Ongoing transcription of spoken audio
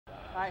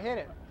right, hit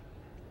it.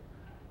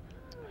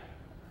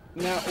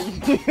 Now.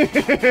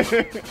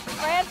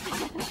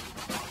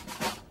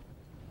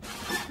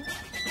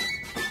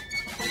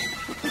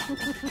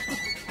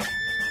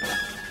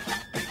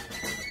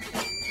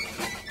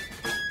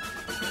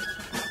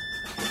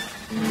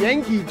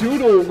 Yankee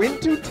Doodle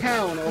went to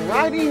town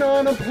riding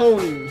on a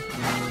pony.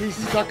 He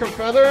stuck a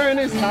feather in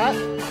his hat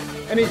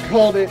and he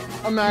called it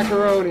a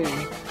macaroni.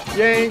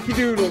 Yankee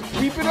Doodle,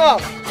 keep it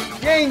up.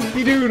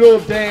 Yankee Doodle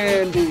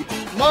dandy.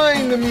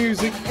 Mind the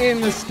music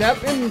and the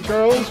step and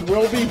girls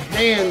will be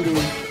handy.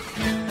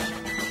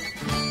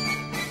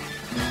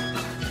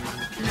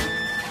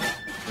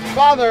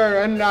 Father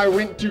and I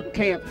went to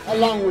camp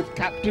along with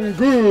Captain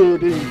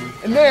Goody,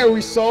 and there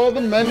we saw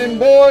the men and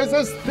boys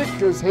as thick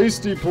as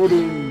hasty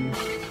pudding.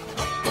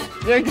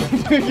 Yankee,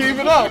 keep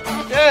it up,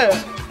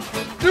 yeah.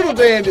 Doodle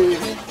dandy,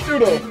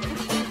 doodle.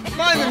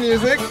 Mind the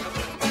music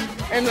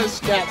and the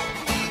step.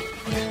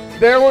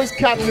 There was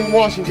Captain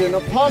Washington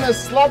upon a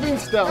slapping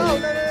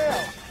stone.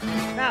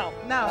 No.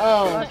 Now.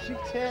 Oh.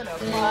 Washington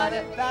upon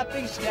a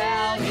fapping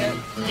stallion,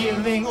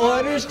 giving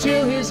orders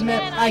to his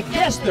men. I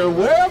guess there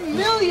were a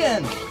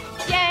million.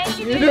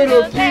 Yankee Doodle,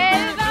 Doodle, keep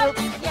it up.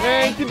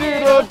 Yankee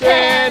Doodle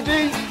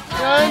dandy.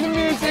 Mind the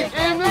music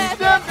and the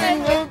step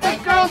and let the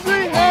girls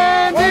be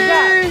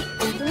handy.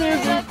 The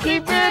music,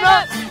 keep it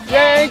up.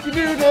 Yankee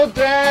Doodle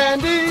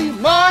dandy.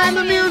 Mind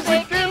the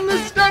music and the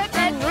step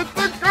and let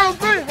the girls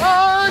be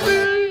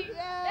handy.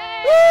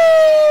 Woo!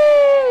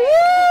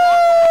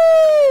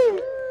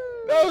 Woo!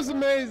 That was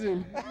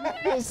amazing.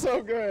 Feels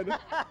so good.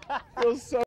 Feels so